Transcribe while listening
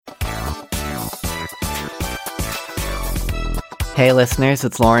Hey listeners,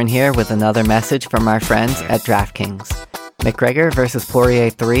 it's Lauren here with another message from our friends at DraftKings. McGregor vs. Poirier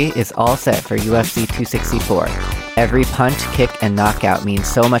 3 is all set for UFC 264. Every punch, kick, and knockout means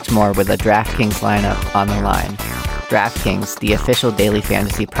so much more with a DraftKings lineup on the line. DraftKings, the official daily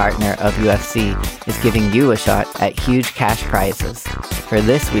fantasy partner of UFC, is giving you a shot at huge cash prizes. For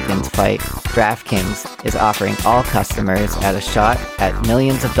this weekend's fight, DraftKings is offering all customers at a shot at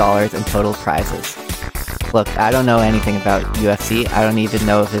millions of dollars in total prizes. Look, I don't know anything about UFC. I don't even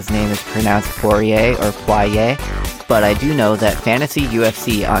know if his name is pronounced Poirier or Poirier, but I do know that Fantasy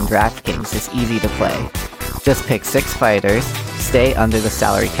UFC on DraftKings is easy to play. Just pick 6 fighters, stay under the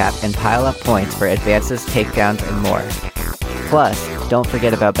salary cap, and pile up points for advances, takedowns, and more. Plus, don't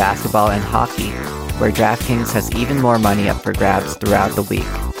forget about basketball and hockey, where DraftKings has even more money up for grabs throughout the week.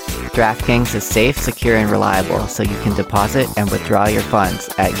 DraftKings is safe, secure, and reliable, so you can deposit and withdraw your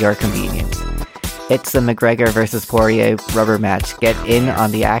funds at your convenience. It's the McGregor vs. Poirier rubber match. Get in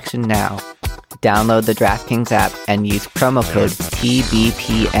on the action now. Download the DraftKings app and use promo code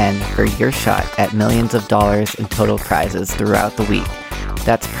TBPN for your shot at millions of dollars in total prizes throughout the week.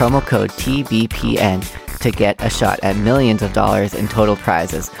 That's promo code TBPN to get a shot at millions of dollars in total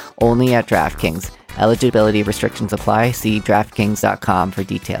prizes only at DraftKings. Eligibility restrictions apply. See DraftKings.com for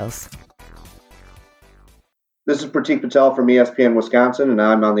details. This is Pratik Patel from ESPN Wisconsin, and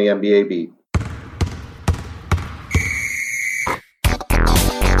I'm on the NBA beat.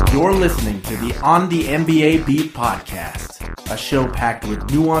 You're listening to the On the NBA Beat podcast, a show packed with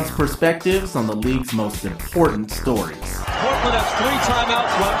nuanced perspectives on the league's most important stories. Portland has 3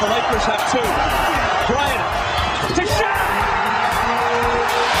 timeouts left. The Lakers have 2. Bryant to shot!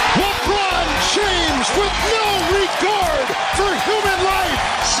 LeBron James with no regard for human life.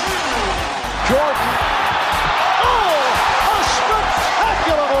 Jordan. Oh, a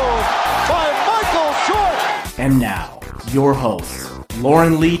spectacular move by Michael Jordan. And now, your hosts,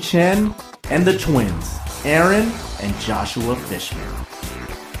 Lauren Lee Chen and the twins, Aaron and Joshua Fishman.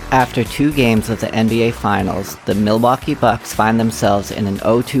 After 2 games of the NBA Finals, the Milwaukee Bucks find themselves in an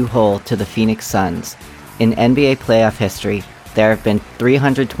 0-2 hole to the Phoenix Suns. In NBA playoff history, there have been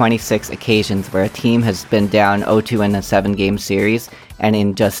 326 occasions where a team has been down 0-2 in a 7-game series, and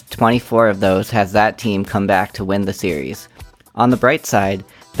in just 24 of those has that team come back to win the series. On the bright side,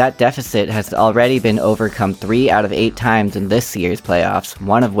 that deficit has already been overcome 3 out of 8 times in this year's playoffs,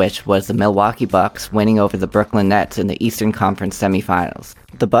 one of which was the Milwaukee Bucks winning over the Brooklyn Nets in the Eastern Conference semifinals.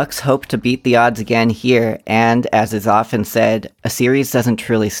 The Bucks hope to beat the odds again here, and as is often said, a series doesn't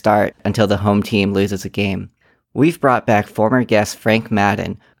truly start until the home team loses a game. We've brought back former guest Frank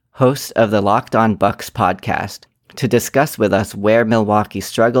Madden, host of the Locked On Bucks podcast, to discuss with us where Milwaukee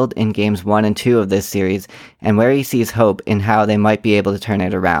struggled in games 1 and 2 of this series and where he sees hope in how they might be able to turn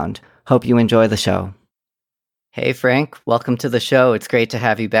it around. Hope you enjoy the show. Hey Frank, welcome to the show. It's great to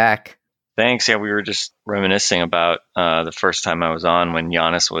have you back. Thanks. Yeah, we were just reminiscing about the first time I was on when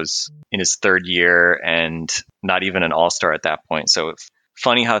Giannis was in his 3rd year and not even an all-star at that point. So it's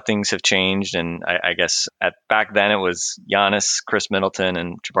funny how things have changed. And I guess back then it was Giannis, Chris Middleton,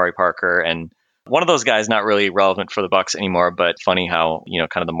 and Jabari Parker, and one of those guys not really relevant for the Bucks anymore, but funny how,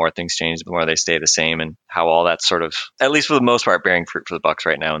 kind of the more things change, the more they stay the same, and how all that sort of, at least for the most part, bearing fruit for the Bucks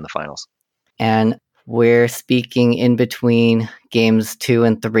right now in the finals. And we're speaking in between games 2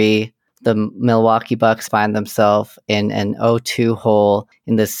 and 3. The Milwaukee Bucks find themselves in an 0-2 hole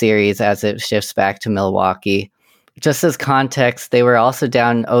in this series as it shifts back to Milwaukee. Just as context, they were also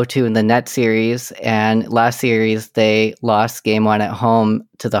down 0-2 in the Nets series, and last series they lost game 1 at home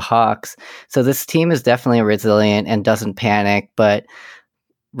to the Hawks. So this team is definitely resilient and doesn't panic, but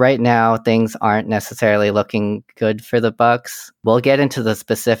right now things aren't necessarily looking good for the Bucks. We'll get into the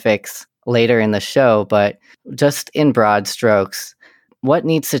specifics later in the show, but just in broad strokes, what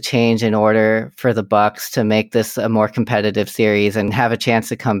needs to change in order for the Bucks to make this a more competitive series and have a chance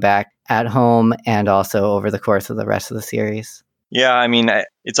to come back at home and also over the course of the rest of the series? Yeah, I mean,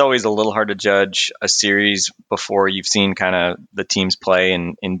 it's always a little hard to judge a series before you've seen kind of the teams play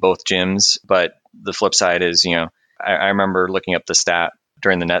in both gyms. But the flip side is, I remember looking up the stat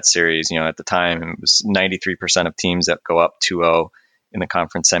during the Nets series, at the time, it was 93% of teams that go up 2-0 in the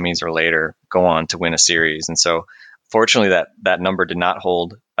conference semis or later go on to win a series. And so fortunately, that number did not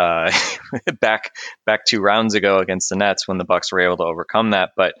hold back 2 rounds ago against the Nets when the Bucks were able to overcome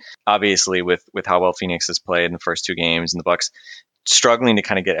that. But obviously, with how well Phoenix has played in the first 2 games and the Bucks struggling to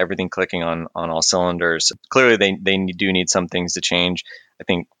kind of get everything clicking on all cylinders, clearly they do need some things to change. I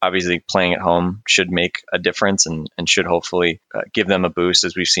think obviously playing at home should make a difference and should hopefully give them a boost,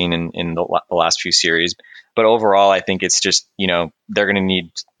 as we've seen in the last few series. But overall, I think it's just, they're going to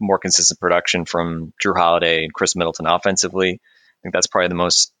need more consistent production from Jrue Holiday and Chris Middleton offensively. think that's probably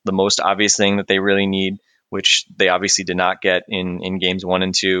the most obvious thing that they really need, which they obviously did not get in games 1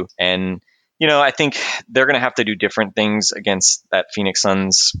 and 2. And I think they're going to have to do different things against that Phoenix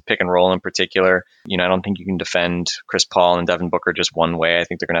Suns pick and roll in particular. I don't think you can defend Chris Paul and Devin Booker just one way. I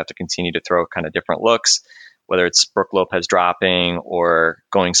think they're going to have to continue to throw kind of different looks, whether it's Brook Lopez dropping or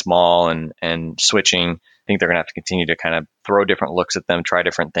going small and switching. I think they're going to have to continue to kind of throw different looks at them, try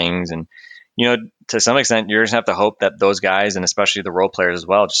different things. And, to some extent, you're just going to have to hope that those guys, and especially the role players as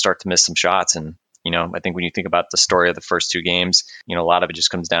well, just start to miss some shots. And, I think when you think about the story of the first 2 games, a lot of it just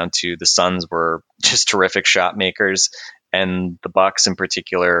comes down to the Suns were just terrific shot makers, and the Bucks in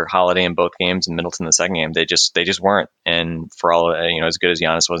particular, Holiday in both games and Middleton in the second game, they just weren't. And for all, as good as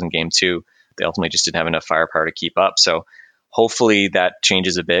Giannis was in game 2, they ultimately just didn't have enough firepower to keep up. So hopefully that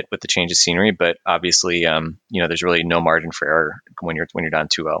changes a bit with the change of scenery, but obviously, there's really no margin for error when you're down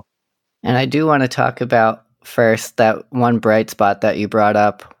 2-0. And I do want to talk about first that one bright spot that you brought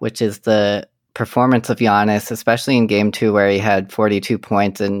up, which is the performance of Giannis, especially in game 2 where he had 42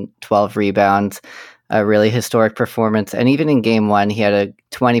 points and 12 rebounds, a really historic performance. And even in game 1, he had a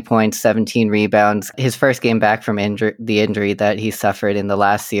 20 points, 17 rebounds, his first game back from the injury that he suffered in the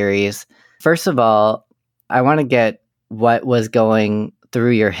last series. First of all, I want to get what was going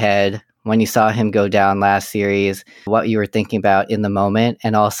through your head when you saw him go down last series, what you were thinking about in the moment,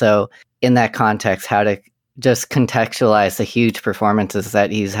 and also in that context, how to just contextualize the huge performances that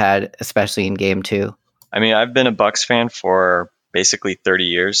he's had, especially in game 2. I mean, I've been a Bucks fan for basically 30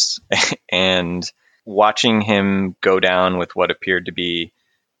 years, and watching him go down with what appeared to be,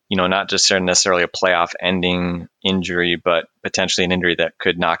 not just necessarily a playoff ending injury, but potentially an injury that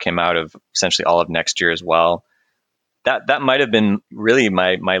could knock him out of essentially all of next year as well. That might have been really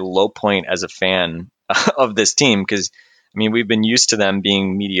my low point as a fan of this team, because we've been used to them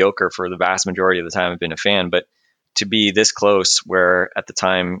being mediocre for the vast majority of the time I've been a fan, but to be this close where at the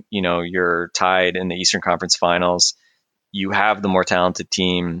time, you're tied in the Eastern Conference Finals, you have the more talented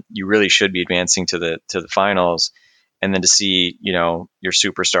team, you really should be advancing to the finals. And then to see, your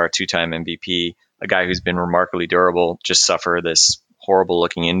superstar 2-time MVP, a guy who's been remarkably durable, just suffer this horrible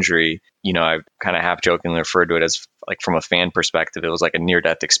looking injury. I kind of half jokingly referred to it as, like, from a fan perspective, it was like a near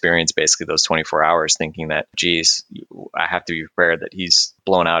death experience, basically those 24 hours, thinking that, geez, I have to be prepared that he's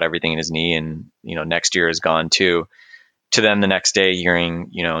blown out everything in his knee and, next year is gone too. To then the next day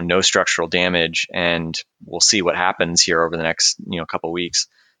hearing, no structural damage, and we'll see what happens here over the next, couple weeks.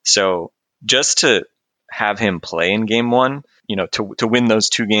 So just to have him play in game 1, to win those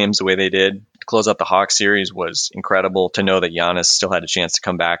 2 games the way they did, to close out the Hawks series was incredible. To know that Giannis still had a chance to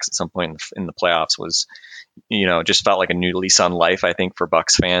come back at some point in the playoffs was, just felt like a new lease on life, I think, for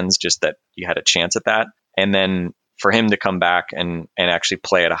Bucks fans, just that you had a chance at that. And then for him to come back and actually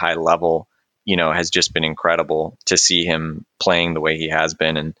play at a high level, has just been incredible to see him playing the way he has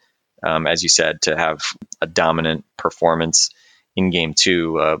been. And as you said, to have a dominant performance in game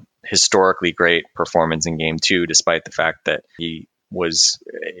 2, historically great performance in game 2, despite the fact that he was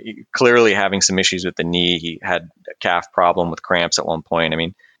clearly having some issues with the knee. He had a calf problem with cramps at one point.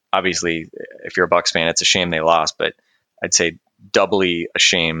 Obviously, if you're a Bucks fan, it's a shame they lost, but I'd say doubly a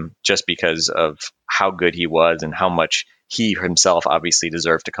shame just because of how good he was and how much he himself obviously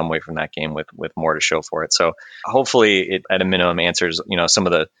deserved to come away from that game with more to show for it. So hopefully it, at a minimum, answers, some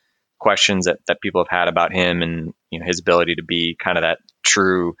of the questions that people have had about him and, his ability to be kind of that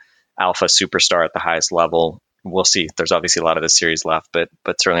true alpha superstar at the highest level. We'll see. There's obviously a lot of this series left, but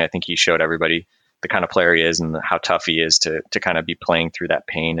certainly I think he showed everybody the kind of player he is and how tough he is to kind of be playing through that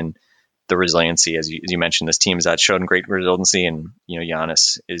pain and the resiliency. As you mentioned, this team has shown great resiliency, and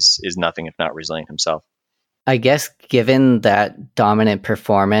Giannis is nothing if not resilient himself. I guess given that dominant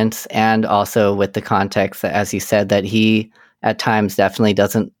performance, and also with the context that, as you said, that he at times definitely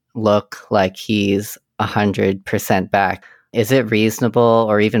doesn't look like he's 100% back, is it reasonable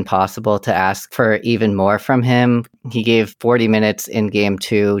or even possible to ask for even more from him? He gave 40 minutes in game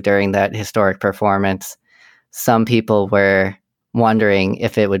 2 during that historic performance. Some people were wondering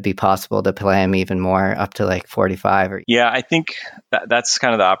if it would be possible to play him even more, up to like 45. Yeah, I think that's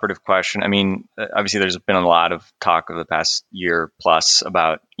kind of the operative question. Obviously there's been a lot of talk over the past year plus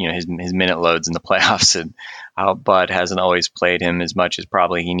about, his minute loads in the playoffs and how Bud hasn't always played him as much as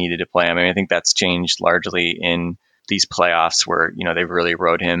probably he needed to play him. I think that's changed largely in these playoffs where, they've really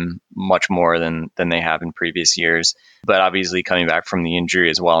rode him much more than they have in previous years. But obviously coming back from the injury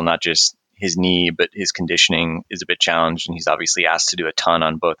as well, not just his knee, but his conditioning is a bit challenged, and he's obviously asked to do a ton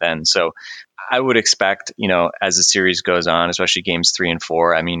on both ends. So I would expect, as the series goes on, especially games 3 and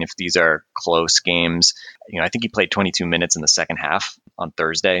 4, if these are close games, I think he played 22 minutes in the second half on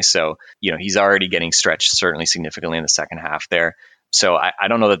Thursday. So, he's already getting stretched certainly significantly in the second half there. So I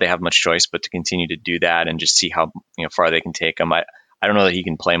don't know that they have much choice but to continue to do that and just see how far they can take him. I don't know that he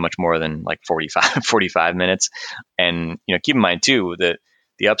can play much more than like 45 minutes. And keep in mind too that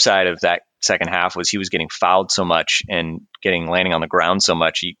the upside of that second half was he was getting fouled so much and landing on the ground so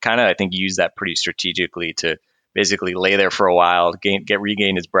much. He kind of, I think, used that pretty strategically to basically lay there for a while,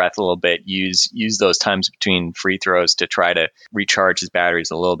 regain his breath a little bit, use those times between free throws to try to recharge his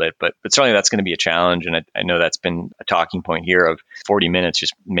batteries a little bit. But certainly that's going to be a challenge. And I know that's been a talking point here of 40 minutes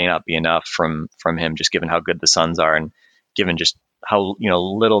just may not be enough from him, just given how good the Suns are and given just how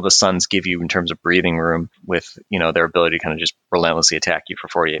little the Suns give you in terms of breathing room with their ability to kind of just relentlessly attack you for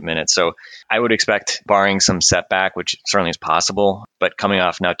 48 minutes. So I would expect, barring some setback, which certainly is possible, but coming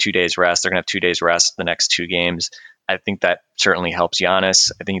off now 2 days rest, they're gonna have 2 days rest the next 2 games. I think that certainly helps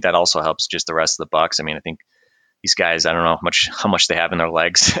Giannis. I think that also helps just the rest of the Bucks. I mean, I think these guys, I don't know how much they have in their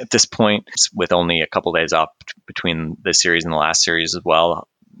legs at this point, with only a couple days off between this series and the last series as well.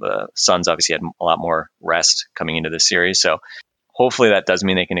 The Suns obviously had a lot more rest coming into this series, so hopefully that does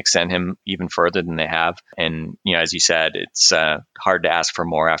mean they can extend him even further than they have. And, as you said, it's hard to ask for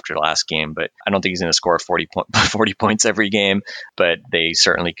more after the last game, but I don't think he's going to score 40 points every game, but they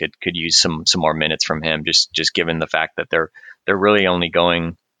certainly could use some more minutes from him, just given the fact that they're really only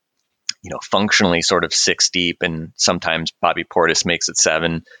going, functionally sort of 6 deep. And sometimes Bobby Portis makes it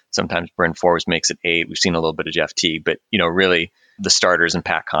 7. Sometimes Bryn Forbes makes it 8. We've seen a little bit of Jeff Teague, but, really the starters and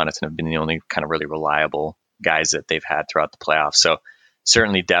Pat Connaughton have been the only kind of really reliable guys that they've had throughout the playoffs. So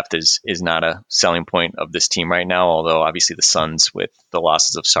certainly depth is not a selling point of this team right now, although obviously the Suns, with the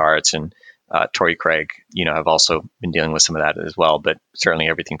losses of Saric and Torrey Craig, have also been dealing with some of that as well. But certainly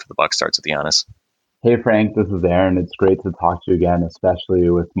everything for the Bucks starts with Giannis. Hey Frank, this is Aaron. It's great to talk to you again, especially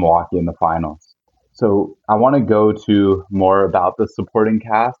with Milwaukee in the finals. So I want to go to more about the supporting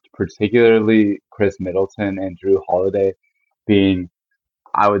cast, particularly Chris Middleton and Jrue Holiday being,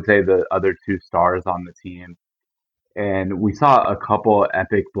 I would say, the other 2 stars on the team. And we saw a couple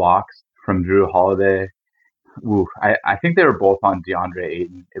epic blocks from Jrue Holiday. I think they were both on DeAndre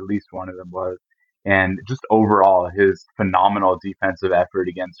Ayton, at least one of them was. And just overall, his phenomenal defensive effort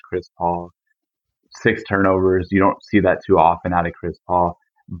against Chris Paul. 6 turnovers, you don't see that too often out of Chris Paul.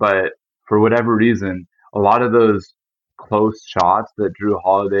 But for whatever reason, a lot of those close shots that Jrue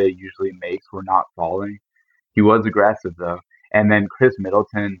Holiday usually makes were not falling. He was aggressive, though. And then Chris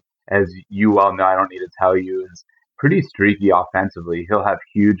Middleton, as you well know, I don't need to tell you, is pretty streaky offensively. He'll have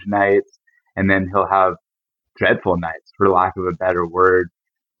huge nights, and then he'll have dreadful nights, for lack of a better word.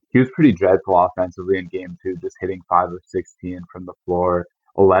 He was pretty dreadful offensively in Game 2, just hitting 5 of 16 from the floor.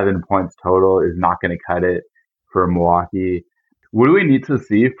 11 points total is not going to cut it for Milwaukee. What do we need to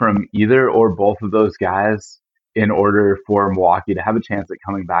see from either or both of those guys in order for Milwaukee to have a chance at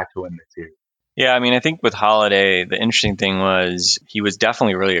coming back to win this series? Yeah, I mean, I think with Holiday, the interesting thing was he was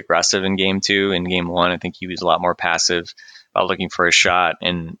definitely really aggressive in Game 2. In Game 1, I think he was a lot more passive about looking for a shot.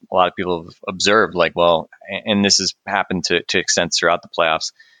 And a lot of people have observed, and this has happened to extents throughout the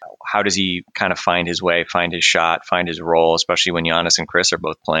playoffs, how does he kind of find his way, find his shot, find his role, especially when Giannis and Chris are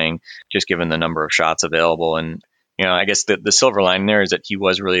both playing, just given the number of shots available. And I guess the silver lining there is that he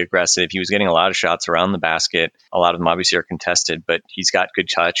was really aggressive. He was getting a lot of shots around the basket. A lot of them obviously are contested, but he's got good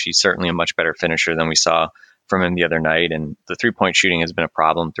touch. He's certainly a much better finisher than we saw from him the other night. And the 3-point shooting has been a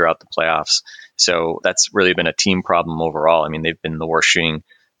problem throughout the playoffs. So that's really been a team problem overall. I mean, they've been the worst shooting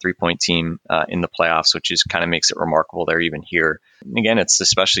 3-point team in the playoffs, which is kind of makes it remarkable they're even here. And again, it's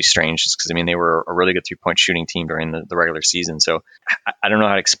especially strange just because, they were a really good 3-point shooting team during the regular season. So I don't know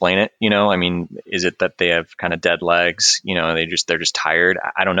how to explain it. I mean, is it that they have kind of dead legs? They're just tired.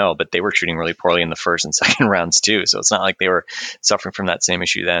 I don't know, but they were shooting really poorly in the first and second rounds too. So it's not like they were suffering from that same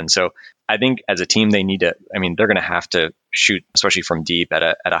issue then. So I think as a team, they're going to have to shoot, especially from deep at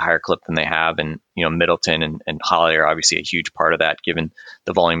a higher clip than they have. And, Middleton and Holiday are obviously a huge part of that, given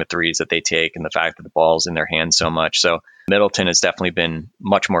the volume of threes that they take and the fact that the ball's in their hands so much. So Middleton has definitely been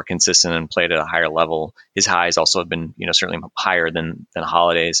much more consistent and played at a higher level. His highs also have been, certainly higher than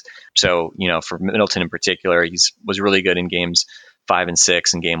Holiday's. So, for Middleton in particular, was really good in games 5 and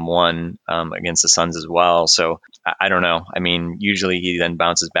 6 and Game 1 against the Suns as well. So I don't know. I mean, usually he then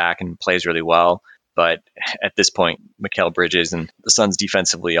bounces back and plays really well. But at this point, Mikal Bridges and the Suns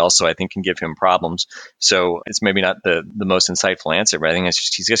defensively also, I think, can give him problems. So it's maybe not the most insightful answer, but I think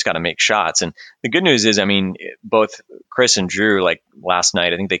he's just got to make shots. And the good news is, both Chris and Jrue, like last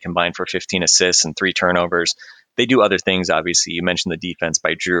night, I think they combined for 15 assists and 3 turnovers. They do other things, obviously. You mentioned the defense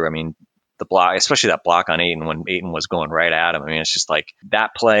by Jrue. The block, especially that block on Ayton when Ayton was going right at him. It's just like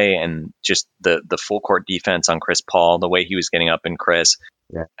that play and just the full court defense on Chris Paul, the way he was getting up in Chris.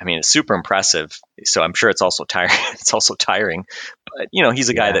 Yeah. It's super impressive. So I'm sure it's also tiring. It's also tiring, But, he's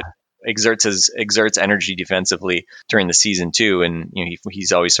a guy that exerts energy defensively during the season too, and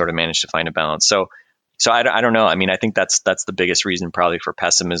he's always sort of managed to find a balance. So I don't know. I mean, I think that's the biggest reason probably for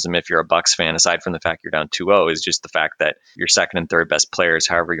pessimism if you're a Bucks fan, aside from the fact you're down 2-0, is just the fact that your second and third best players,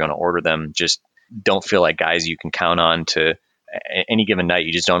 however you're going to order them, just don't feel like guys you can count on to any given night.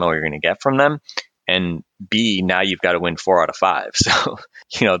 You just don't know what you're going to get from them. And B, now you've got to win 4 out of 5. So,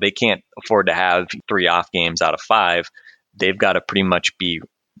 they can't afford to have 3 off games out of 5. They've got to pretty much be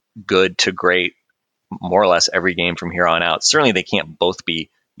good to great more or less every game from here on out. Certainly they can't both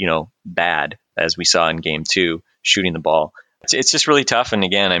be, bad, as we saw in game 2, shooting the ball. It's just really tough. And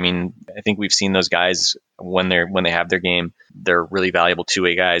again, I mean, I think we've seen those guys when they have their game, they're really valuable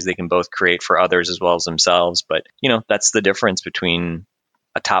two-way guys. They can both create for others as well as themselves. But, that's the difference between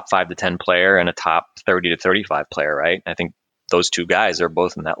a top 5 to 10 player and a top 30 to 35 player, right? I think those two guys are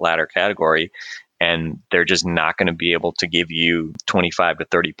both in that latter category, and they're just not going to be able to give you 25 to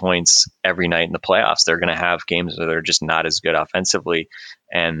 30 points every night in the playoffs. They're going to have games where they're just not as good offensively.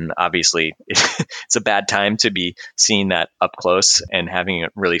 And obviously it's a bad time to be seeing that up close and having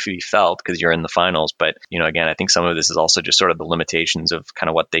it really be felt because you're in the finals. But, again, I think some of this is also just sort of the limitations of kind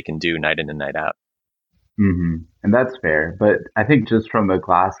of what they can do night in and night out. Mm-hmm. And that's fair. But I think just from the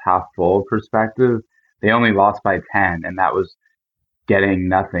glass half full perspective, they only lost by 10, and that was getting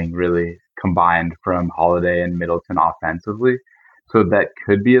nothing really combined from Holiday and Middleton offensively. So that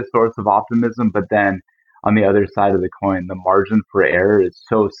could be a source of optimism. But then on the other side of the coin, the margin for error is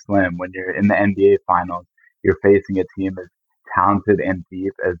so slim when you're in the NBA finals. You're facing a team as talented and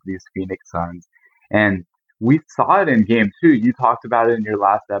deep as these Phoenix Suns. And we saw it in game 2. You talked about it in your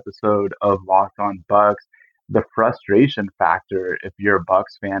last episode of Locked On Bucks. The frustration factor, if you're a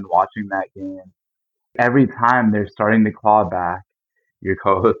Bucks fan watching that game, every time they're starting to claw back, your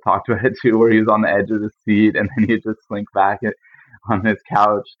co-host talked about it too, where he was on the edge of the seat and then he'd just slink back on his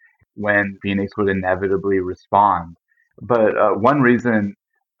couch when Phoenix would inevitably respond. But one reason,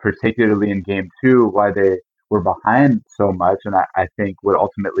 particularly in game 2, why they were behind so much, and I think what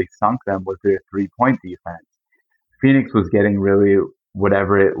ultimately sunk them, was their three-point defense. Phoenix was getting really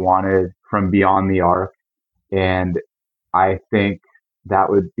whatever it wanted from beyond the arc, and I think that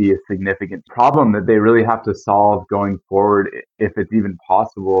would be a significant problem that they really have to solve going forward, if it's even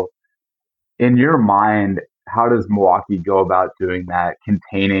possible. In your mind, how does Milwaukee go about doing that,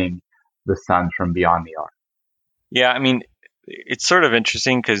 containing the Suns from beyond the arc? Yeah, I mean, it's sort of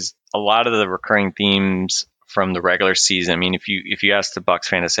interesting because a lot of the recurring themes from the regular season, I mean, if you ask the Bucks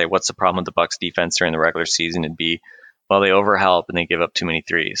fan to say, what's the problem with the Bucks defense during the regular season, it'd be, well, they overhelp and they give up too many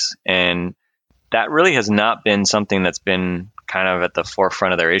threes. And that really has not been something that's been kind of at the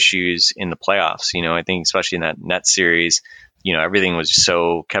forefront of their issues in the playoffs. I think especially in that Nets series, everything was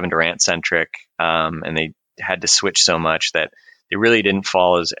so Kevin Durant centric, and they had to switch so much that they really didn't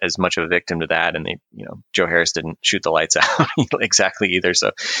fall as much of a victim to that. And Joe Harris didn't shoot the lights out exactly either.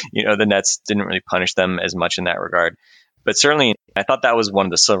 So, the Nets didn't really punish them as much in that regard. But certainly, I thought that was one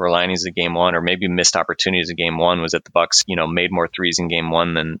of the silver linings of game 1, or maybe missed opportunities of game 1, was that the Bucks, made more threes in game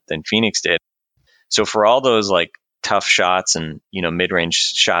 1 than Phoenix did. So for all those like tough shots and, mid-range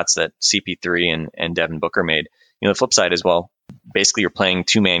shots that CP3 and Devin Booker made, the flip side is, well, basically you're playing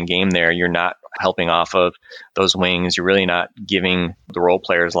 2-man game there. You're not helping off of those wings. You're really not giving the role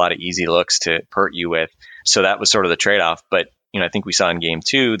players a lot of easy looks to hurt you with. So that was sort of the trade-off. But, I think we saw in game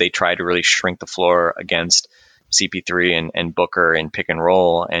 2, they tried to really shrink the floor against CP3 and Booker and pick and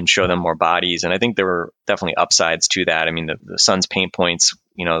roll and show them more bodies. And I think there were definitely upsides to that. I mean, the Suns' paint points,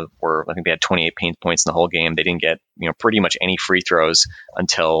 I think they had 28 paint points in the whole game. They didn't get, pretty much any free throws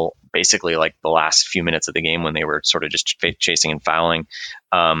until basically like the last few minutes of the game when they were sort of just chasing and fouling.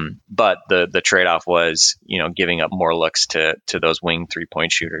 But the trade-off was, giving up more looks to those wing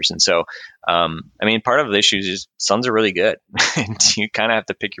 3-point shooters. And so, part of the issue is Suns are really good. And you kind of have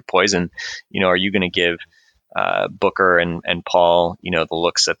to pick your poison. Are you going to give Booker and Paul, the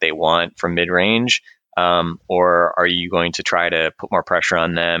looks that they want from mid-range? Or are you going to try to put more pressure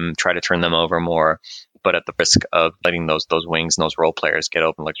on them, try to turn them over more, but at the risk of letting those wings and those role players get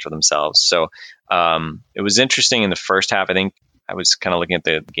open looks for themselves? So it was interesting in the first half. I think I was kind of looking at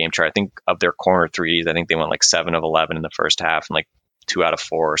the game chart. I think of their corner threes, I think they went like 7 of 11 in the first half and like 2 out of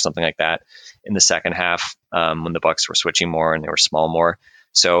 4 or something like that in the second half, when the Bucks were switching more and they were small more.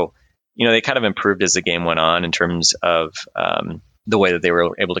 So, they kind of improved as the game went on in terms of the way that they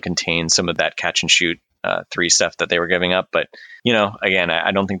were able to contain some of that catch and shoot 3 stuff that they were giving up. But, again,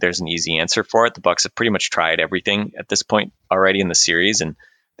 I don't think there's an easy answer for it. The Bucks have pretty much tried everything at this point already in the series, and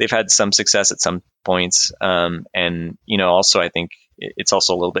they've had some success at some points. And, also I think it's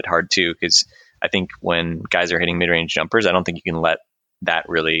also a little bit hard too, because I think when guys are hitting mid-range jumpers, I don't think you can let that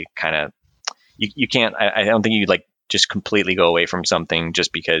really kind of, you can't, I don't think you like just completely go away from something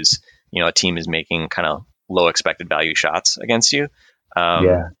just because, a team is making kind of low expected value shots against you.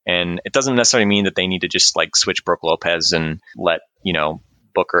 And it doesn't necessarily mean that they need to just like switch Brook Lopez and let,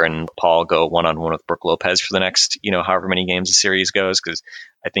 Booker and Paul go one-on-one with Brook Lopez for the next, however many games the series goes. Cause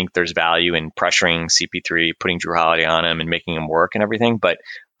I think there's value in pressuring CP3, putting Jrue Holiday on him and making him work and everything. But,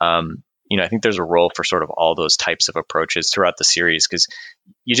 I think there's a role for sort of all those types of approaches throughout the series, because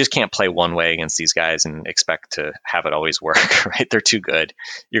you just can't play one way against these guys and expect to have it always work, right? They're too good.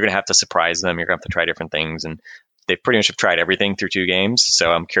 You're going to have to surprise them. You're going to have to try different things. And they pretty much have tried everything through 2 games.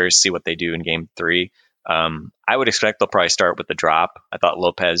 So I'm curious to see what they do in game 3. I would expect they'll probably start with the drop. I thought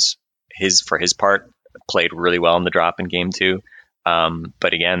Lopez, for his part, played really well in the drop in game 2.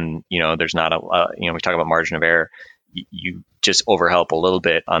 But again, there's not we talk about margin of error. You just overhelp a little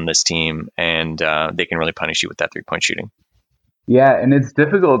bit on this team, and they can really punish you with that 3-point shooting. Yeah, and it's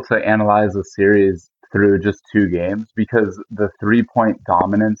difficult to analyze a series through just 2 games because the 3-point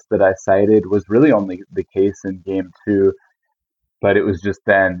dominance that I cited was really only the case in game 2, but it was just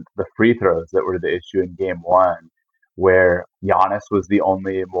then the free throws that were the issue in game 1, where Giannis was the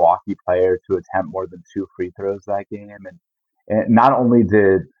only Milwaukee player to attempt more than 2 free throws that game. And not only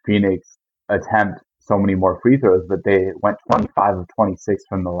did Phoenix attempt so many more free throws, but they went 25 of 26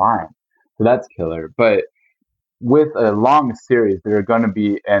 from the line. So that's killer. But with a long series, there are going to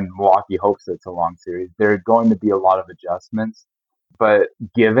be, and Milwaukee hopes it's a long series, there are going to be a lot of adjustments. But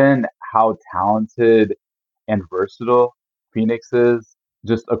given how talented and versatile Phoenix is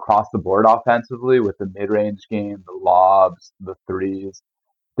just across the board offensively, with the mid-range game, the lobs, the threes,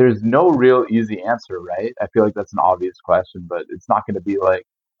 there's no real easy answer, right? I feel like that's an obvious question, but it's not going to be like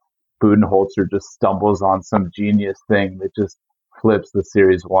Budenholzer just stumbles on some genius thing that just flips the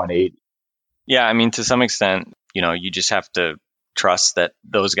series 180. Yeah, I mean, to some extent, you just have to trust that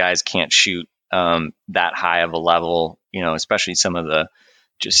those guys can't shoot that high of a level, especially some of the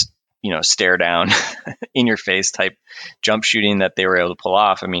just, stare down in your face type jump shooting that they were able to pull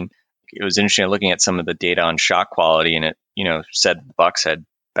off. I mean, it was interesting looking at some of the data on shot quality, and it, said the Bucks had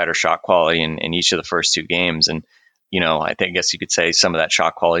better shot quality in each of the first 2 games. And, I guess you could say some of that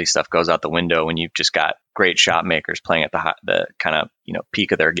shot quality stuff goes out the window when you've just got great shot makers playing at the kind of,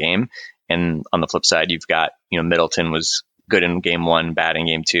 peak of their game. And on the flip side, you've got, Middleton was good in game 1, bad in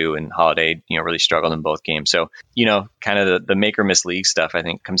game 2, and Holiday, really struggled in both games. So, kind of the make or miss league stuff, I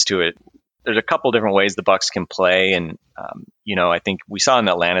think, comes to it. There's a couple different ways the Bucks can play. And, I think we saw in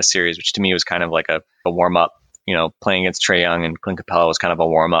the Atlanta series, which to me was kind of like a warm up, playing against Trae Young and Clint Capella was kind of a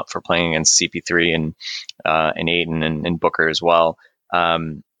warm up for playing against CP3 and Ayton and Booker as well.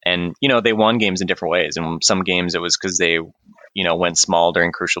 And, they won games in different ways. And some games it was because they, went small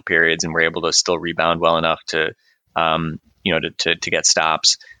during crucial periods and were able to still rebound well enough to get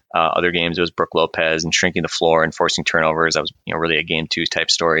stops. Other games it was Brook Lopez and shrinking the floor and forcing turnovers. That was, really a game 2 type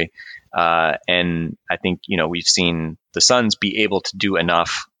story. And I think, we've seen the Suns be able to do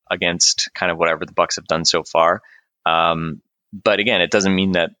enough against kind of whatever the Bucks have done so far. But again, it doesn't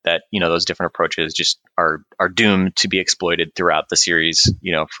mean that those different approaches just are doomed to be exploited throughout the series,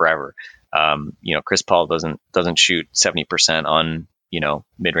 forever. Chris Paul doesn't shoot 70% on,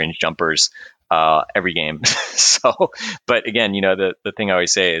 mid-range jumpers every game. So, but again, the thing I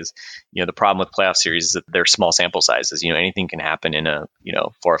always say is, the problem with playoff series is that they're small sample sizes. Anything can happen in a,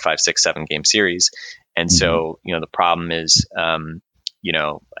 4 or 5, 6, 7 game series. And so, the problem is, I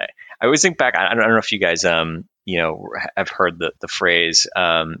always think back, I don't know if you guys, have heard the phrase,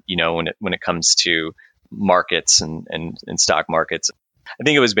 when it comes to markets and stock markets. I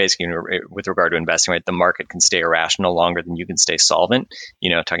think it was basically with regard to investing, right? The market can stay irrational longer than you can stay solvent,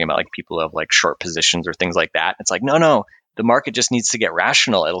 talking about like people who have like short positions or things like that. It's like, no, the market just needs to get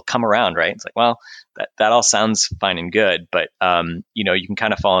rational. It'll come around, right? It's like, well, that all sounds fine and good, but, you can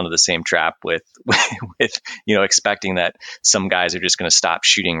kind of fall into the same trap with expecting that some guys are just going to stop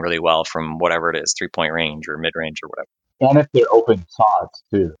shooting really well from whatever it is, 3-point range or mid range or whatever. And if they're open shots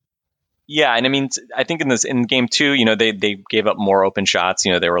too. Yeah, and I mean, I think in game 2, they gave up more open shots.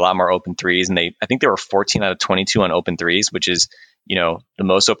 There were a lot more open threes, and I think they were 14 out of 22 on open threes, which is, the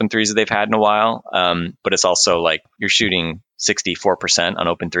most open threes that they've had in a while. But it's also like you're shooting 64% on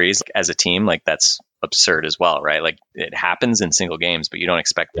open threes as a team. Like that's absurd as well, right? Like it happens in single games, but you don't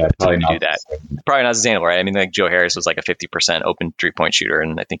expect the team to do that. Probably not sustainable, right? I mean, like Joe Harris was like a 50% open 3-point shooter,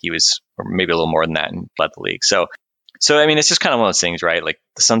 and I think he was or maybe a little more than that and led the league. So I mean, it's just kind of one of those things, right? Like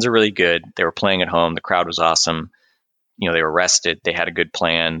the Suns are really good. They were playing at home. The crowd was awesome. They were rested. They had a good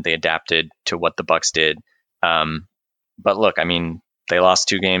plan. They adapted to what the Bucks did. But look, I mean, they lost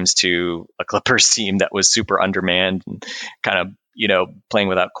 2 games to a Clippers team that was super undermanned and kind of playing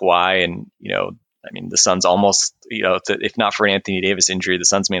without Kawhi, and the Suns almost, if not for an Anthony Davis injury, the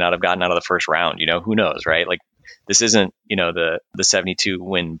Suns may not have gotten out of the first round. Who knows, right? Like, this isn't, the 72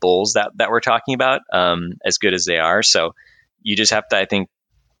 win Bulls that we're talking about, as good as they are. So you just have to, I think,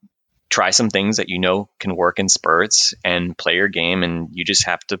 try some things that can work in spurts and play your game, and you just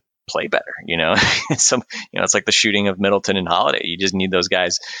have to play better. It's like the shooting of Middleton and Holiday. You just need those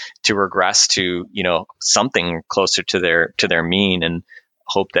guys to regress to something closer to their mean, and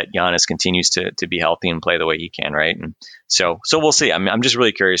hope that Giannis continues to be healthy and play the way he can, right? And so we'll see. I'm just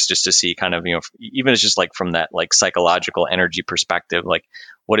really curious just to see kind of, even it's just like from that like psychological energy perspective, like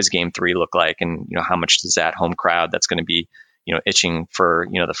what does game 3 look like, and how much does that home crowd that's going to be itching for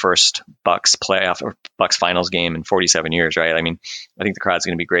the first Bucks playoff or Bucks finals game in 47 years, right? I mean, I think the crowd's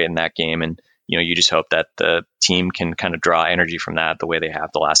going to be great in that game, and you just hope that the team can kind of draw energy from that the way they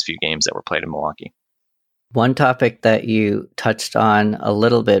have the last few games that were played in Milwaukee. One topic that you touched on a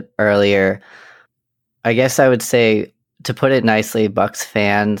little bit earlier, I guess I would say, to put it nicely, Bucks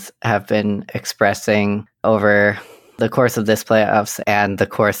fans have been expressing over the course of this playoffs and the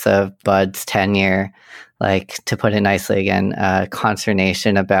course of Bud's tenure, like, to put it nicely again,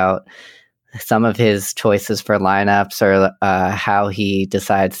 consternation about some of his choices for lineups, or how he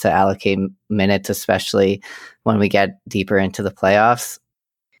decides to allocate minutes, especially when we get deeper into the playoffs.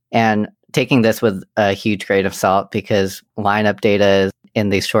 And taking this with a huge grain of salt, because lineup data in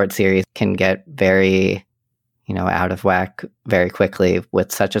these short series can get very, out of whack very quickly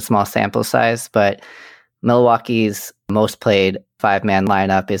with such a small sample size. But Milwaukee's most played 5-man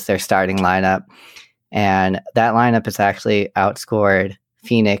lineup is their starting lineup. And that lineup has actually outscored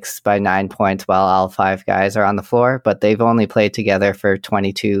Phoenix by 9 points while all 5 guys are on the floor, but they've only played together for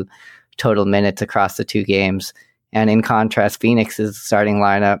 22 total minutes across the 2 games. And in contrast, Phoenix's starting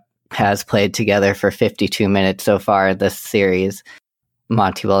lineup has played together for 52 minutes so far this series.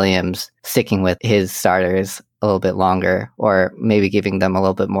 Monty Williams sticking with his starters a little bit longer, or maybe giving them a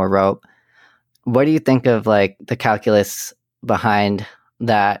little bit more rope. What do you think of like the calculus behind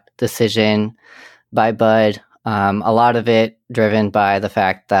that decision by Bud? A lot of it driven by the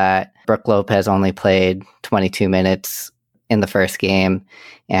fact that Brook Lopez only played 22 minutes in the first game.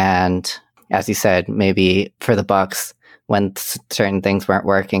 And as you said, maybe for the Bucks, when certain things weren't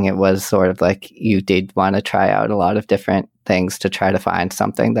working, it was sort of like you did want to try out a lot of different things to try to find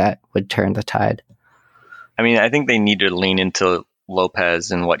something that would turn the tide. I mean, I think they need to lean into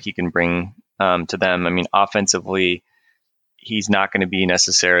Lopez and what he can bring to them. I mean, offensively, he's not going to be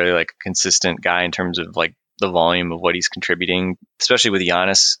necessarily like a consistent guy in terms of like the volume of what he's contributing, especially with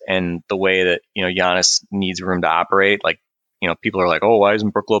Giannis and the way that, Giannis needs room to operate. Like, people are like, oh, why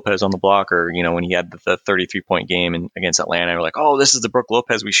isn't Brook Lopez on the block? Or, when he had the 33-point game against Atlanta, we're like, oh, this is the Brook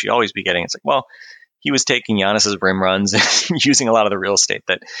Lopez we should always be getting. It's like, well, he was taking Giannis's rim runs and using a lot of the real estate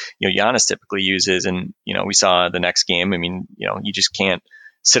that, Giannis typically uses. And, we saw the next game. I mean, you just can't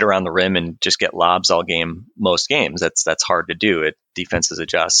sit around the rim and just get lobs all game, most games. That's hard to do. Defenses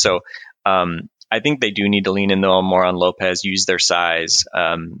adjust. So, I think they do need to lean in though more on Lopez, use their size,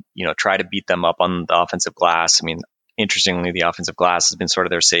 try to beat them up on the offensive glass. I mean, interestingly, the offensive glass has been sort of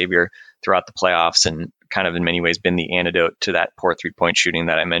their savior throughout the playoffs, and kind of in many ways been the antidote to that poor 3-point shooting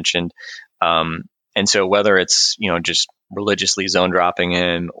that I mentioned. And so whether it's, just religiously zone dropping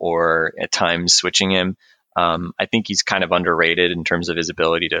him or at times switching him, I think he's kind of underrated in terms of his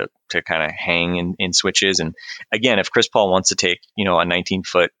ability to kind of hang in switches. And again, if Chris Paul wants to take, a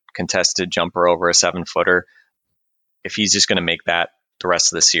 19-foot contested jumper over a 7-footer, if he's just going to make that the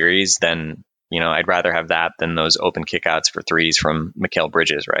rest of the series, then, I'd rather have that than those open kickouts for threes from Mikal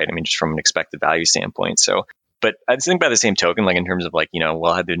Bridges, right? I mean, just from an expected value standpoint. So, but I think by the same token, like in terms of like,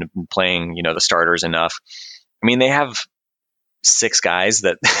 well, have they been playing, the starters enough? I mean, they have 6 guys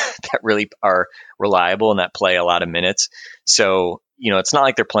that really are reliable and that play a lot of minutes. So, it's not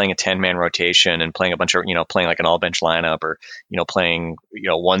like they're playing a 10-man rotation and playing a bunch of, playing like an all bench lineup, or, playing,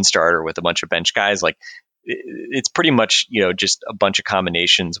 one starter with a bunch of bench guys. Like, it's pretty much, just a bunch of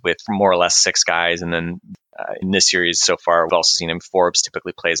combinations with more or less 6 guys. And then in this series so far, we've also seen him. Forbes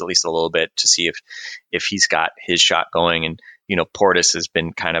typically plays at least a little bit to see if he's got his shot going. And, Portis has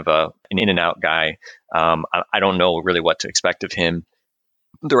been kind of an in and out guy. I don't know really what to expect of him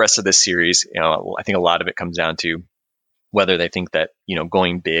the rest of this series. I think a lot of it comes down to whether they think that,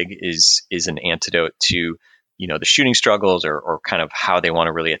 going big is an antidote to, the shooting struggles, or kind of how they want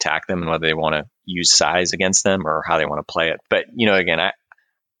to really attack them, and whether they want to use size against them or how they want to play it. But, again,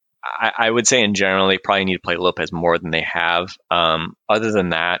 I would say in general, they probably need to play Lopez more than they have. Other than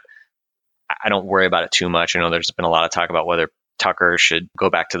that, I don't worry about it too much. I know there's been a lot of talk about whether Tucker should go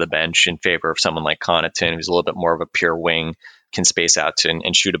back to the bench in favor of someone like Connaughton, who's a little bit more of a pure wing. can space out to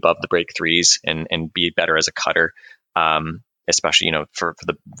and shoot above the break threes and be better as a cutter. Especially, for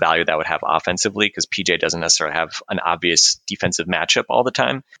the value that would have offensively, because PJ doesn't necessarily have an obvious defensive matchup all the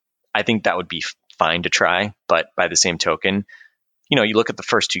time. I think that would be fine to try. But by the same token, you look at the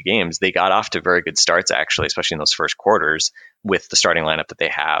first 2 games, they got off to very good starts, actually, especially in those first quarters with the starting lineup that they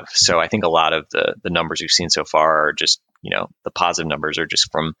have. So I think a lot of the numbers we've seen so far are just, the positive numbers are just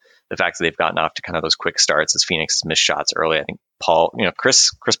from the fact that they've gotten off to kind of those quick starts as Phoenix missed shots early. I think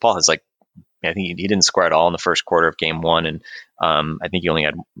Chris Paul has I think he didn't score at all in the first quarter of game 1. And I think he only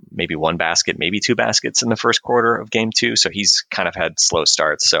had maybe 1 basket, maybe 2 baskets in the first quarter of game 2. So he's kind of had slow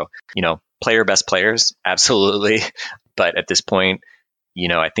starts. So, player best players, absolutely. But at this point,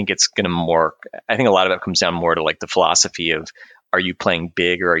 I think it's going to I think a lot of it comes down more to the philosophy of, are you playing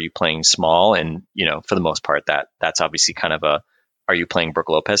big or are you playing small? And, for the most part, that's obviously kind of are you playing Brook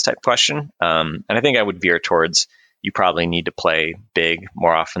Lopez type question? And I think I would veer towards, you probably need to play big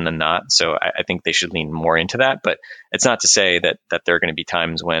more often than not. So I think they should lean more into that. But it's not to say that there are going to be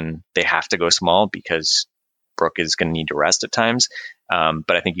times when they have to go small, because Brook is going to need to rest at times.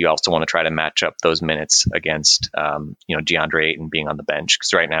 But I think you also want to try to match up those minutes against, DeAndre Ayton being on the bench.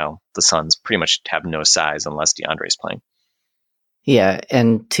 Because right now the Suns pretty much have no size unless DeAndre's playing. Yeah.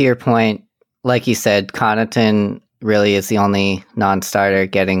 And to your point, like you said, Connaughton really is the only non-starter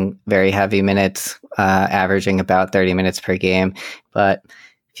getting very heavy minutes, averaging about 30 minutes per game. But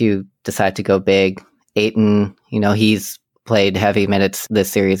if you decide to go big, Ayton, he's played heavy minutes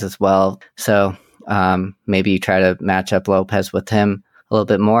this series as well. So maybe you try to match up Lopez with him a little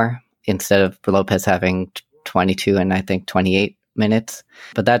bit more instead of Lopez having 22 and I think 28 minutes.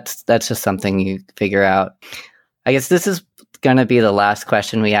 But that's just something you figure out. I guess this is going to be the last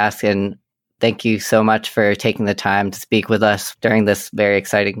question we ask, and thank you so much for taking the time to speak with us during this very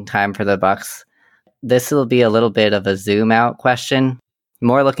exciting time for the Bucks. This will be a little bit of a zoom out question,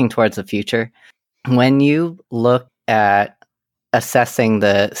 more looking towards the future. When you look at assessing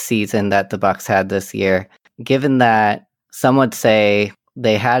the season that the Bucks had this year, given that some would say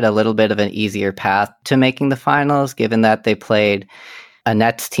they had a little bit of an easier path to making the finals, given that they played a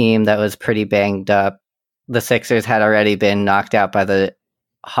Nets team that was pretty banged up, the Sixers had already been knocked out by the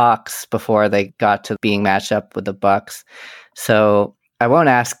Hawks before they got to being matched up with the Bucks. So I won't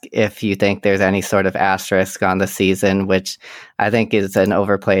ask if you think there's any sort of asterisk on the season, which I think is an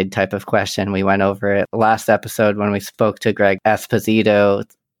overplayed type of question. We went over it last episode when we spoke to Greg Esposito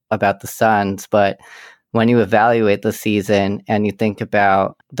about the Suns. But when you evaluate the season and you think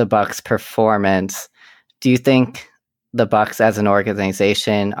about the Bucks' performance, do you think the Bucks as an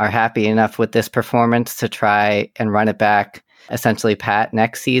organization are happy enough with this performance to try and run it back, essentially pat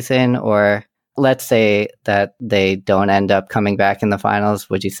next season? Or let's say that they don't end up coming back in the finals,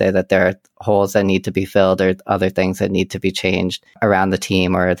 would you say that there are holes that need to be filled or other things that need to be changed around the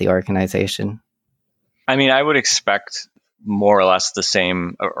team or the organization? I mean, I would expect more or less the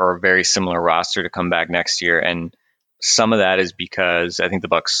same or a very similar roster to come back next year. And some of that is because I think the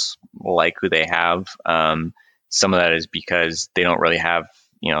Bucks like who they have. Some of that is because they don't really have,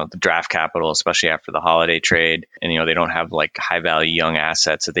 the draft capital, especially after the Holiday trade. And, they don't have high value young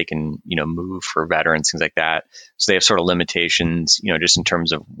assets that they can, move for veterans, things like that. So they have sort of limitations, just in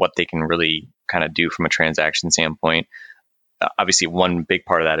terms of what they can really kind of do from a transaction standpoint. Obviously, one big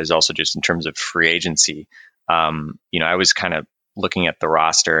part of that is also just in terms of free agency. I was kind of looking at the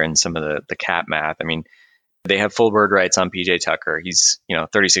roster and some of the cap math. I mean, they have full bird rights on PJ Tucker. He's,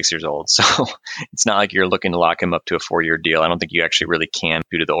 36 years old. So it's not like you're looking to lock him up to a 4-year deal. I don't think you actually really can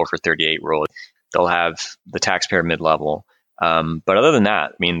due to the over 38 rule. They'll have the taxpayer mid-level. But other than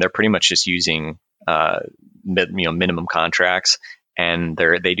that, I mean, they're pretty much just using, minimum contracts, and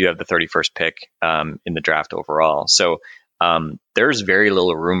they do have the 31st pick, in the draft overall. So, there's very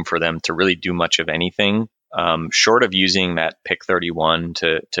little room for them to really do much of anything, short of using that pick 31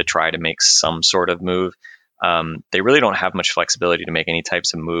 to try to make some sort of move. They really don't have much flexibility to make any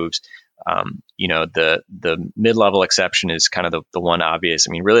types of moves. The mid-level exception is kind of the one obvious.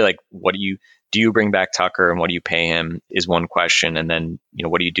 I mean, really, what do you bring back Tucker and what do you pay him is one question. And then,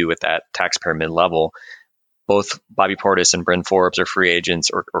 what do you do with that taxpayer mid-level? Both Bobby Portis and Bryn Forbes are free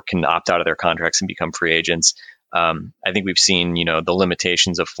agents or can opt out of their contracts and become free agents. I think we've seen, the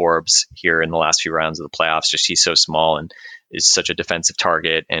limitations of Forbes here in the last few rounds of the playoffs. Just he's so small and is such a defensive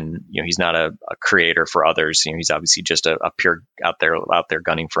target, and he's not a creator for others. He's obviously just a pure out there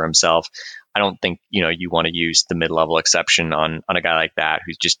gunning for himself. I don't think you want to use the mid-level exception on a guy like that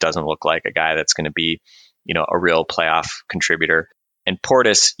who just doesn't look like a guy that's going to be a real playoff contributor. And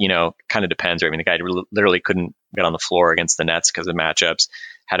Portis, kind of depends. I mean, the guy literally couldn't get on the floor against the Nets because of matchups.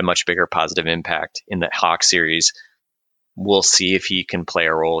 Had a much bigger positive impact in the Hawks series. we'll see if he can play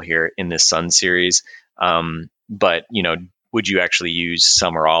a role here in this Suns series. But, would you actually use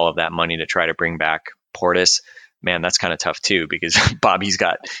some or all of that money to try to bring back Portis? Man, that's kind of tough too, because Bobby's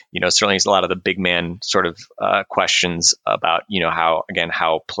got, certainly a lot of the big man sort of questions about,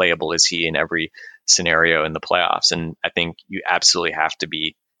 how playable is he in every scenario in the playoffs. And I think you absolutely have to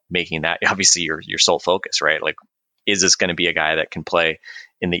be making that obviously your sole focus, right? Like, is this going to be a guy that can play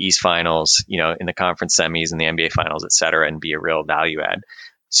in the East Finals, in the conference semis and the NBA Finals, et cetera, and be a real value add?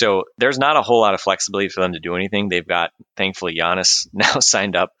 So there's not a whole lot of flexibility for them to do anything. They've got, thankfully, Giannis now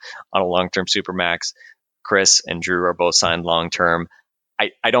signed up on a long-term supermax. Chris and Drew are both signed long-term.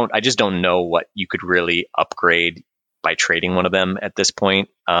 I just don't know what you could really upgrade by trading one of them at this point.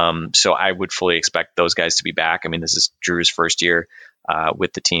 So I would fully expect those guys to be back. I mean, this is Drew's first year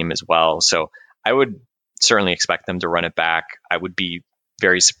with the team as well. So I would certainly expect them to run it back. I would be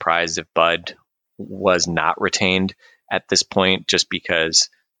very surprised if Bud was not retained at this point, just because,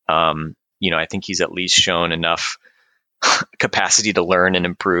 I think he's at least shown enough capacity to learn and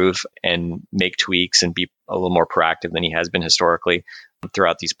improve and make tweaks and be a little more proactive than he has been historically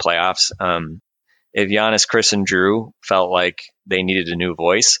throughout these playoffs. If Giannis, Chris, and Drew felt like they needed a new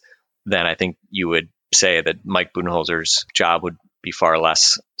voice, then I think you would say that Mike Budenholzer's job would be far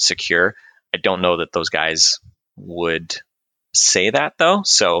less secure. I don't know that those guys would say that, though.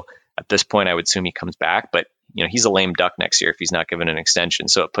 So at this point, I would assume he comes back, but he's a lame duck next year if he's not given an extension.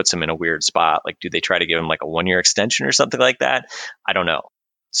 So it puts him in a weird spot. Like, do they try to give him like a 1-year extension or something like that? I don't know.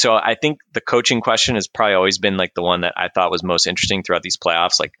 So I think the coaching question has probably always been like the one that I thought was most interesting throughout these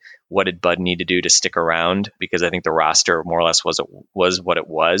playoffs. Like, what did Bud need to do to stick around? Because I think the roster more or less was what it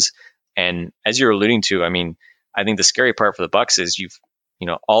was. And as you're alluding to, I mean, I think the scary part for the Bucks is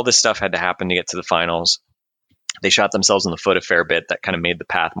all this stuff had to happen to get to the finals. They shot themselves in the foot a fair bit. That kind of made the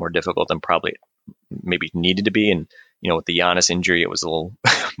path more difficult than probably maybe needed to be. And, with the Giannis injury, it was a little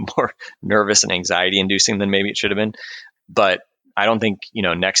more nervous and anxiety inducing than maybe it should have been. But I don't think,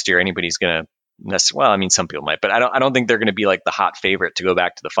 next year anybody's going to, well, I mean, some people might, but I don't think they're going to be like the hot favorite to go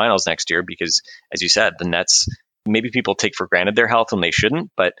back to the finals next year, because as you said, the Nets, maybe people take for granted their health when they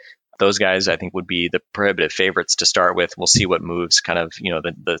shouldn't, but those guys I think would be the prohibitive favorites to start with. We'll see what moves kind of,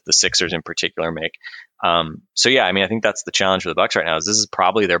 the Sixers in particular make. So yeah, I mean, I think that's the challenge for the Bucks right now, is this is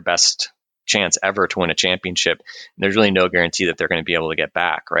probably their best chance ever to win a championship. And there's really no guarantee that they're going to be able to get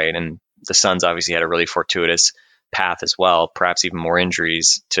back, right? And the Suns obviously had a really fortuitous path as well, perhaps even more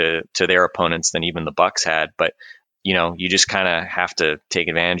injuries to their opponents than even the Bucks had. But you just kind of have to take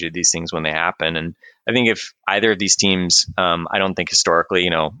advantage of these things when they happen. And I think if either of these teams, I don't think historically, I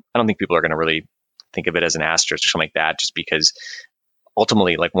don't think people are going to really think of it as an asterisk or something like that, just because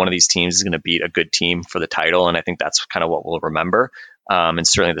ultimately, like, one of these teams is going to beat a good team for the title. And I think that's kind of what we'll remember. And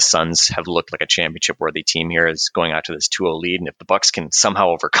certainly the Suns have looked like a championship-worthy team here, is going out to this 2-0 lead. And if the Bucks can somehow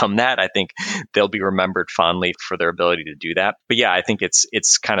overcome that, I think they'll be remembered fondly for their ability to do that. But yeah, I think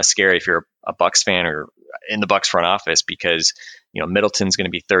it's kind of scary if you're a Bucks fan or in the Bucks front office, because Middleton's going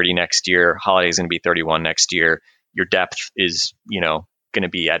to be 30 next year, Holiday's going to be 31 next year. Your depth is going to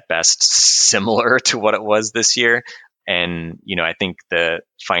be at best similar to what it was this year. And I think the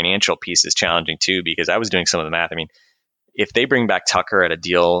financial piece is challenging too, because I was doing some of the math. I mean, if they bring back Tucker at a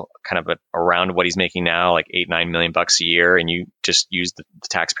deal kind of around what he's making now, like $8-9 million a year, and you just use the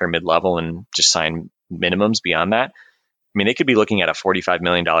taxpayer mid-level and just sign minimums beyond that, I mean, they could be looking at a $45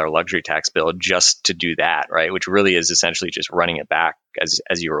 million luxury tax bill just to do that, right? Which really is essentially just running it back,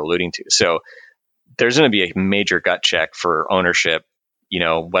 as you were alluding to. So there's going to be a major gut check for ownership,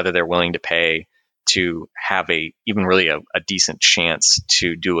 whether they're willing to pay to have even really a decent chance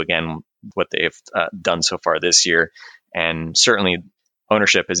to do again what they've done so far this year. And certainly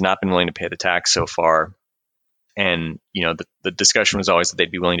ownership has not been willing to pay the tax so far. And, the discussion was always that they'd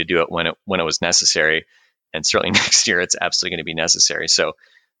be willing to do it when it was necessary. And certainly next year, it's absolutely going to be necessary. So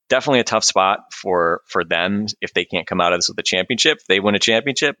definitely a tough spot for them if they can't come out of this with a championship. If they win a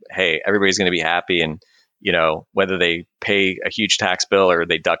championship, hey, everybody's going to be happy. And, whether they pay a huge tax bill or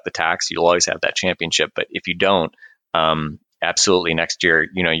they duck the tax, you'll always have that championship. But if you don't, absolutely next year,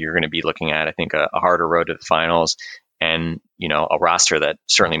 you're going to be looking at, I think, a harder road to the finals. And, a roster that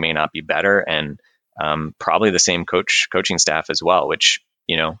certainly may not be better, and probably the same coaching staff as well, which,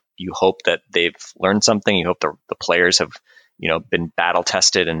 you hope that they've learned something. You hope the players have, been battle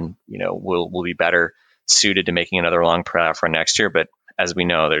tested and, will be better suited to making another long playoff run next year. But as we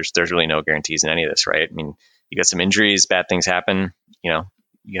know, there's really no guarantees in any of this, right? I mean, you got some injuries, bad things happen, you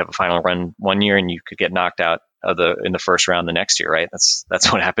have a final run one year and you could get knocked out in the first round the next year, right?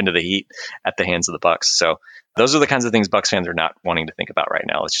 That's what happened to the Heat at the hands of the Bucks. So those are the kinds of things Bucks fans are not wanting to think about right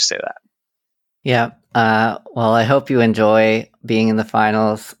now. Let's just say that. Yeah. Well, I hope you enjoy being in the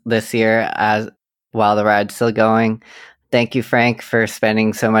finals this year while the ride's still going. Thank you, Frank, for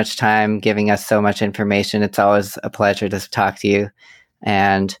spending so much time giving us so much information. It's always a pleasure to talk to you,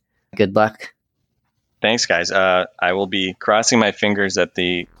 and good luck. Thanks, guys. I will be crossing my fingers that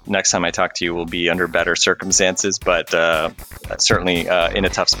the next time I talk to you will be under better circumstances, but certainly in a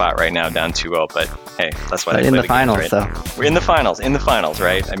tough spot right now, down 2-0. But hey, that's why I play in the finals, games, right? though. We're in the finals,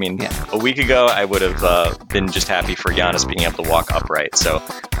 right? I mean, A week ago, I would have been just happy for Giannis being able to walk upright. So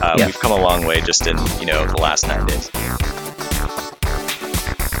we've come a long way just in the last 9 days.